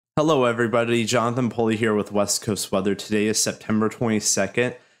Hello, everybody. Jonathan Pulley here with West Coast Weather. Today is September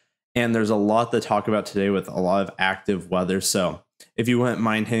 22nd, and there's a lot to talk about today with a lot of active weather. So if you wouldn't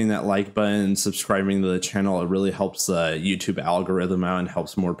mind hitting that like button and subscribing to the channel, it really helps the YouTube algorithm out and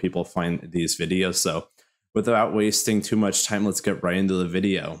helps more people find these videos. So without wasting too much time, let's get right into the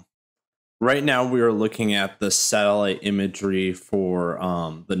video. Right now, we are looking at the satellite imagery for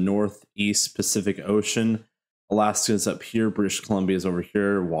the Northeast Pacific Ocean. Alaska is up here, British Columbia is over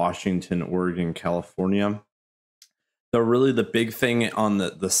here, Washington, Oregon, California. Really the big thing on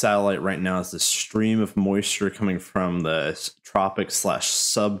the satellite right now is the stream of moisture coming from the tropics slash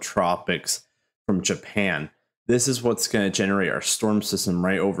subtropics from Japan. This is what's going to generate our storm system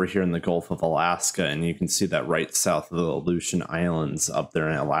right over here in the Gulf of Alaska, and you can see that right south of the Aleutian Islands up there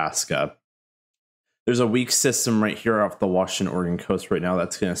in Alaska. There's a weak system right here off the Washington, Oregon coast right now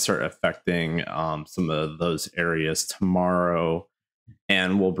that's going to start affecting some of those areas tomorrow,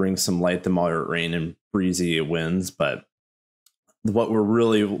 and will bring some light to moderate rain and breezy winds. But what we're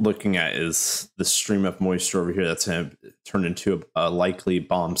really looking at is the stream of moisture over here that's going to turn into a likely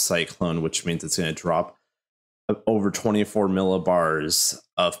bomb cyclone, which means it's going to drop over 24 millibars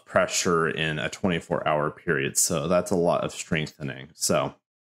of pressure in a 24-hour period. So that's a lot of strengthening. So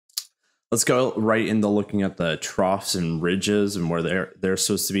let's go right into looking at the troughs and ridges and where they're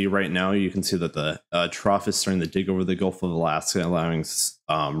supposed to be right now. You can see that the trough is starting to dig over the Gulf of Alaska, allowing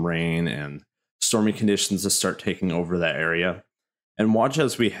rain and stormy conditions to start taking over that area. And watch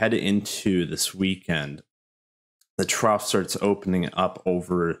as we head into this weekend, the trough starts opening up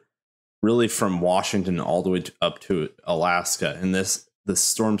over really from Washington all the way up to Alaska. And the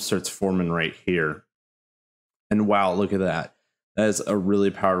storm starts forming right here. And wow, look at that. That is a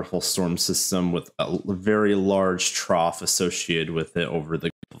really powerful storm system with a very large trough associated with it over the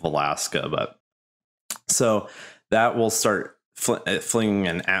Gulf of Alaska. But so that will start flinging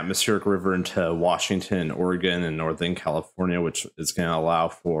an atmospheric river into Washington, Oregon, and Northern California, which is going to allow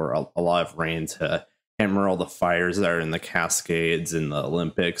for a lot of rain to hammer all the fires that are in the Cascades and the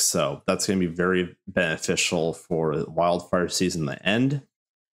Olympics. So that's going to be very beneficial for the wildfire season to end.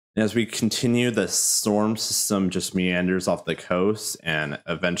 As we continue, the storm system just meanders off the coast and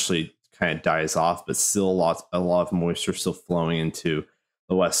eventually kind of dies off, but still a lot of moisture still flowing into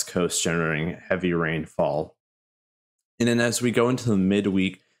the west coast, generating heavy rainfall. And then as we go into the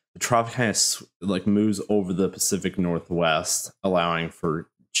midweek, the trough kind of moves over the Pacific Northwest, allowing for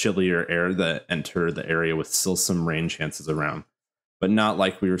chillier air that enter the area with still some rain chances around, but not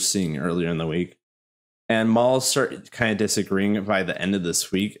like we were seeing earlier in the week. And models start kind of disagreeing by the end of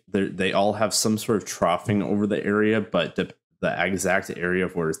this week. They all have some sort of troughing over the area, but the exact area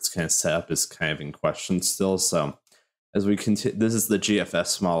of where it's kind of set up is kind of in question still. So as we continue, this is the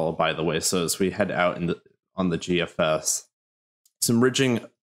GFS model, by the way. So as we head out on the GFS, some ridging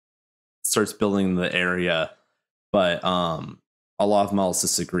starts building in the area, but a lot of models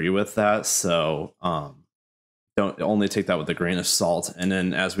disagree with that. So don't only take that with a grain of salt. And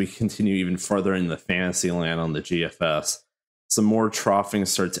then as we continue even further in the fantasy land on the GFS, some more troughing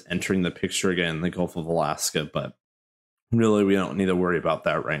starts entering the picture again in the Gulf of Alaska, but really we don't need to worry about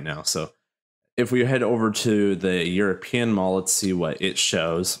that right now. So if we head over to the European model, let's see what it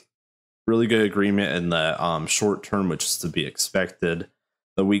shows. Really good agreement in the short term, which is to be expected.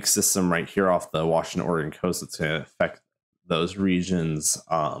 The weak system right here off the Washington, Oregon coast, it's going to affect those regions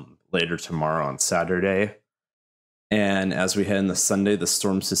later tomorrow on Saturday. And as we head into Sunday, the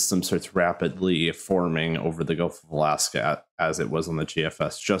storm system starts rapidly forming over the Gulf of Alaska as it was on the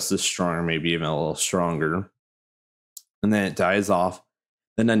GFS, just as strong, maybe even a little stronger. And then it dies off.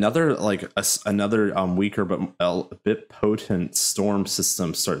 Then another weaker but a bit potent storm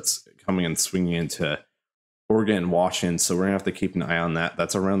system starts coming and swinging into Oregon and Washington. So we're gonna have to keep an eye on that.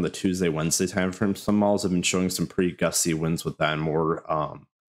 That's around the Tuesday, Wednesday time frame. Some models have been showing some pretty gusty winds with that and more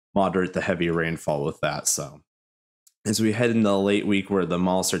moderate to heavy rainfall with that. So as we head into the late week where the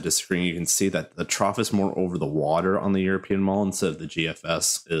models start disagreeing, you can see that the trough is more over the water on the European model instead of the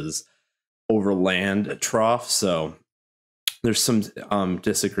GFS is over land trough. So there's some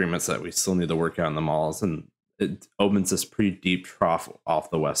disagreements that we still need to work out in the models, and it opens this pretty deep trough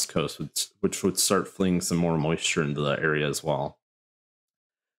off the west coast, which would start flinging some more moisture into the area as well.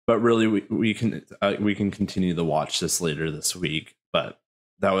 But really, we can continue to watch this later this week, but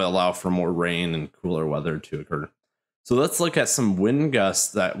that would allow for more rain and cooler weather to occur. So let's look at some wind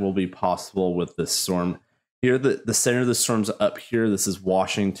gusts that will be possible with this storm. Here, the center of the storm's up here. This is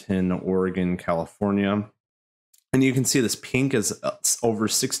Washington, Oregon, California. And you can see this pink is over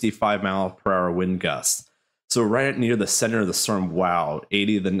 65 mile per hour wind gusts. So right near the center of the storm, wow,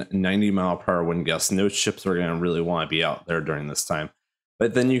 80 to 90 mile per hour wind gusts. No ships are going to really want to be out there during this time.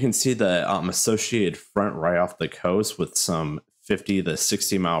 But then you can see the associated front right off the coast with some 50 to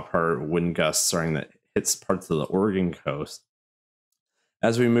 60 mile per hour wind gusts starting that hits parts of the Oregon coast.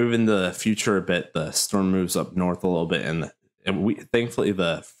 As we move into the future a bit, the storm moves up north a little bit, and thankfully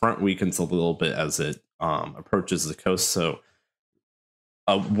the front weakens a little bit as it approaches the coast. So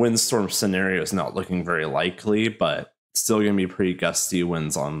a windstorm scenario is not looking very likely, but still going to be pretty gusty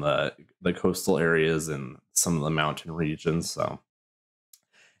winds on the coastal areas and some of the mountain regions. So,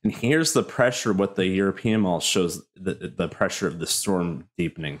 and here's the pressure. What the European model shows the pressure of the storm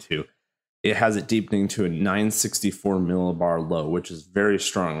deepening to. It has it deepening to a 964 millibar low, which is very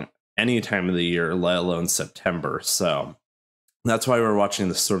strong any time of the year, let alone September. So that's why we're watching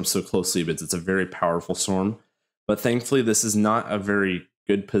the storm so closely, because it's a very powerful storm. But thankfully, this is not a very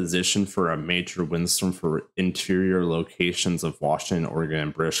good position for a major windstorm for interior locations of Washington, Oregon,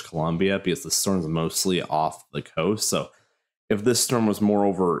 and British Columbia, because the storm's mostly off the coast. So if this storm was more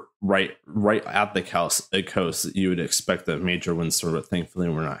over right at the coast, you would expect a major windstorm, but thankfully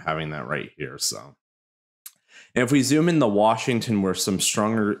we're not having that right here. So, and if we zoom into Washington, where some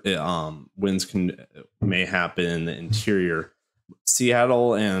stronger winds may happen in the interior,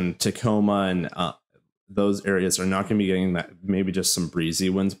 Seattle and Tacoma and those areas are not going to be getting that, maybe just some breezy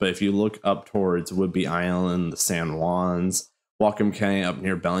winds. But if you look up towards Whidbey Island, the San Juans, Whatcom County up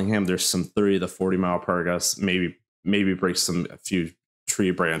near Bellingham, there's some 30 to 40 mile per hour gusts, maybe break a few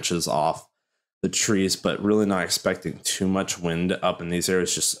tree branches off the trees, but really not expecting too much wind up in these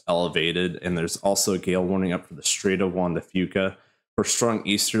areas, just elevated. And there's also a gale warning up for the Strait of Juan de Fuca for strong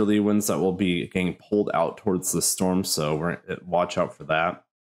easterly winds that will be getting pulled out towards the storm. So watch out for that.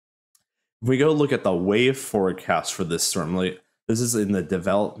 If we go look at the wave forecast for this storm, this is in the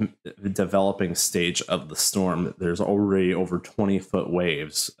developing stage of the storm. There's already over 20-foot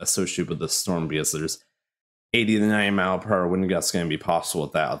waves associated with the storm, because there's 80 to 90 mile per hour wind gusts going to be possible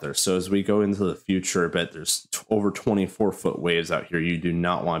with that out there. So as we go into the future a bit, there's over 24-foot waves out here. You do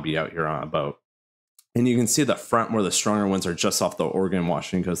not want to be out here on a boat. And you can see the front where the stronger winds are just off the Oregon,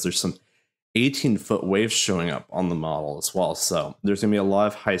 Washington coast. There's some 18-foot waves showing up on the model as well. So there's going to be a lot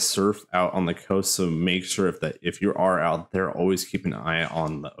of high surf out on the coast. So make sure if you are out there, always keep an eye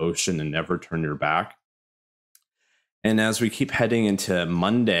on the ocean and never turn your back. And as we keep heading into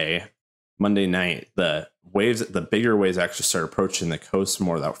Monday night, the bigger waves actually start approaching the coast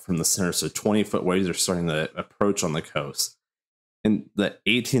more out from the center. So 20-foot waves are starting to approach on the coast. And the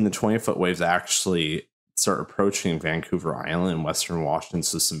 18 to 20-foot waves actually start approaching Vancouver Island and Western Washington.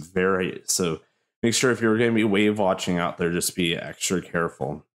 So make sure if you're going to be wave watching out there, just be extra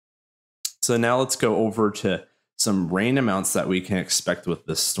careful. So now let's go over to some rain amounts that we can expect with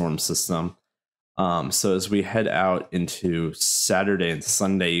this storm system. So as we head out into Saturday and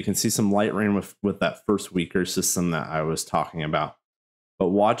Sunday, you can see some light rain with that first weaker system that I was talking about. But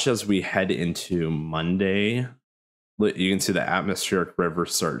watch as we head into Monday. You can see the atmospheric river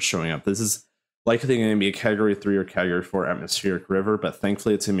start showing up. This is likely going to be a Category 3 or Category 4 atmospheric river, but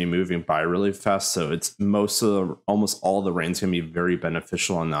thankfully it's going to be moving by really fast. So it's almost all the rain's going to be very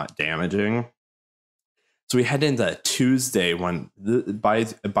beneficial and not damaging. So we head into Tuesday when by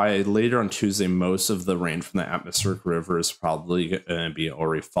later on Tuesday, most of the rain from the atmospheric river is probably going to be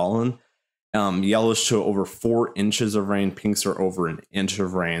already fallen. Yellows show over 4 inches of rain. Pinks are over an inch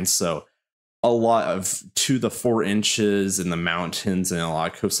of rain. So a lot of 2 to 4 inches in the mountains and a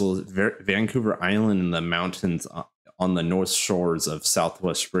lot of coastal Vancouver Island and the mountains on the north shores of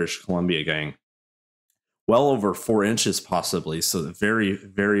Southwest British Columbia getting well over 4 inches possibly. So very,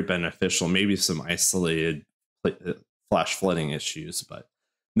 very beneficial. Maybe some isolated flash flooding issues, but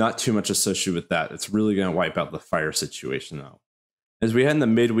not too much associated with that. It's really going to wipe out the fire situation though. As we head in the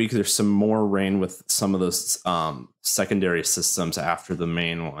midweek, there's some more rain with some of those secondary systems after the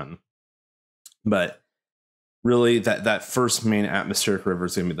main one. But really that first main atmospheric river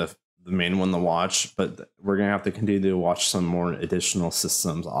is going to be the main one to watch, but we're going to have to continue to watch some more additional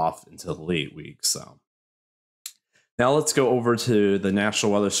systems off until the late week. So now let's go over to the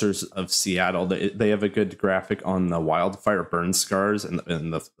National Weather Service of Seattle. They have a good graphic on the wildfire burn scars and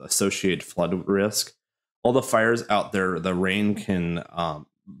the associated flood risk. All the fires out there, the rain can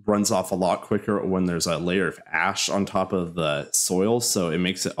runs off a lot quicker when there's a layer of ash on top of the soil. So it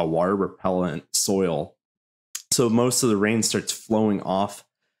makes it a water repellent soil. So most of the rain starts flowing off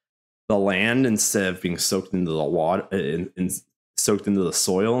the land instead of being soaked into the water and soaked into the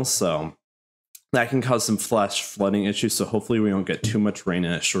soil. So that can cause some flash flooding issues. So hopefully we don't get too much rain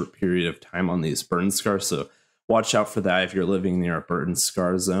in a short period of time on these burn scars. So watch out for that if you're living near a burn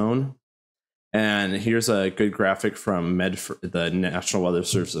scar zone. And here's a good graphic from Medford, the National Weather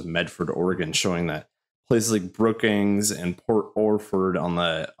Service of Medford, Oregon, showing that places like Brookings and Port Orford on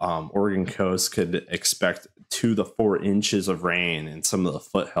the Oregon coast could expect 2 to 4 inches of rain in some of the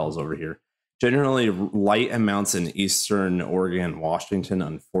foothills over here. Generally light amounts in eastern Oregon and Washington,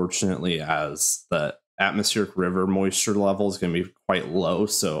 unfortunately, as the atmospheric river moisture level is going to be quite low.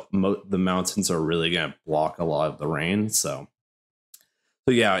 So the mountains are really going to block a lot of the rain. So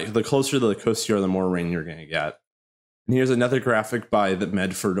yeah, the closer to the coast you are, the more rain you're going to get. And here's another graphic by the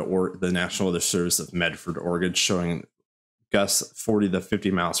the National Weather Service of Medford, Oregon, showing gusts 40 to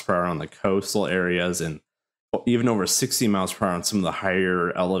 50 miles per hour on the coastal areas and even over 60 miles per hour on some of the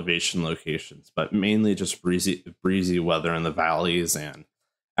higher elevation locations, but mainly just breezy weather in the valleys, and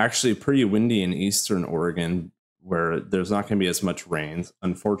actually pretty windy in eastern Oregon, where there's not going to be as much rain,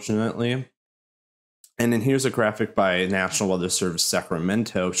 unfortunately. And then here's a graphic by National Weather Service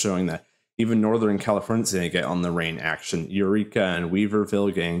Sacramento showing that even northern California is going to get on the rain action. Eureka and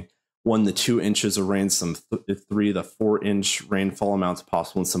Weaverville getting 1 to 2 inches of rain, some 3 to 4 inch rainfall amounts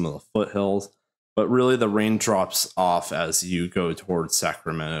possible in some of the foothills. But really, the rain drops off as you go towards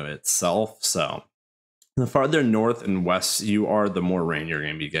Sacramento itself. So the farther north and west you are, the more rain you're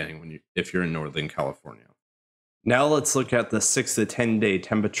going to be getting if you're in Northern California. Now let's look at the 6 to 10 day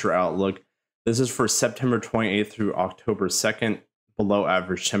temperature outlook. This is for September 28th through October 2nd. Below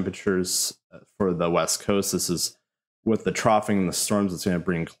average temperatures for the West Coast. This is with the troughing and the storms. It's going to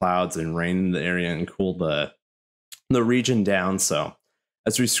bring clouds and rain in the area and cool the region down. So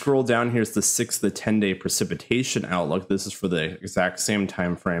as we scroll down, here's the 6 to 10 day precipitation outlook. This is for the exact same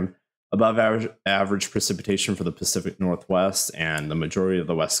time frame. Above average precipitation for the Pacific Northwest and the majority of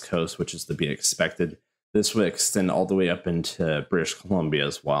the West Coast, which is to be expected. This would extend all the way up into British Columbia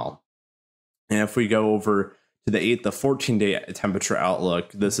as well. And if we go over to the 8 to 14 day temperature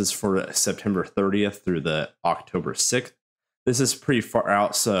outlook, this is for September 30th through the October 6th. This is pretty far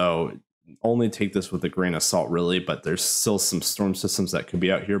out, so only take this with a grain of salt, really, but there's still some storm systems that could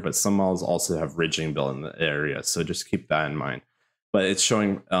be out here, but some models also have ridging built in the area, so just keep that in mind. But it's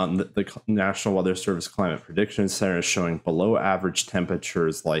showing the National Weather Service Climate Prediction Center is showing below average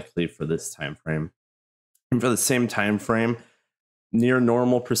temperatures likely for this time frame. And for the same time frame, near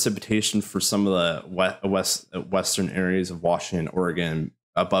normal precipitation for some of the western areas of Washington, Oregon,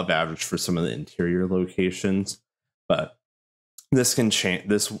 above average for some of the interior locations. But this can change.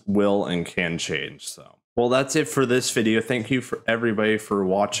 This will and can change. So, well, that's it for this video. Thank you for everybody for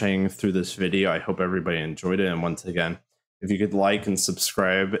watching through this video. I hope everybody enjoyed it. And once again, if you could like and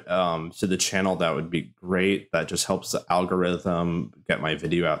subscribe to the channel, that would be great. That just helps the algorithm get my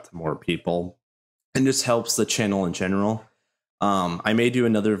video out to more people and just helps the channel in general. I may do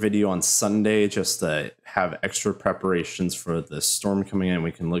another video on Sunday just to have extra preparations for the storm coming in.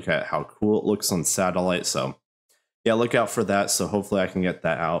 We can look at how cool it looks on satellite. So yeah, look out for that. So hopefully I can get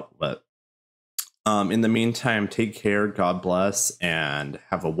that out. But in the meantime, take care, God bless, and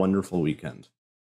have a wonderful weekend.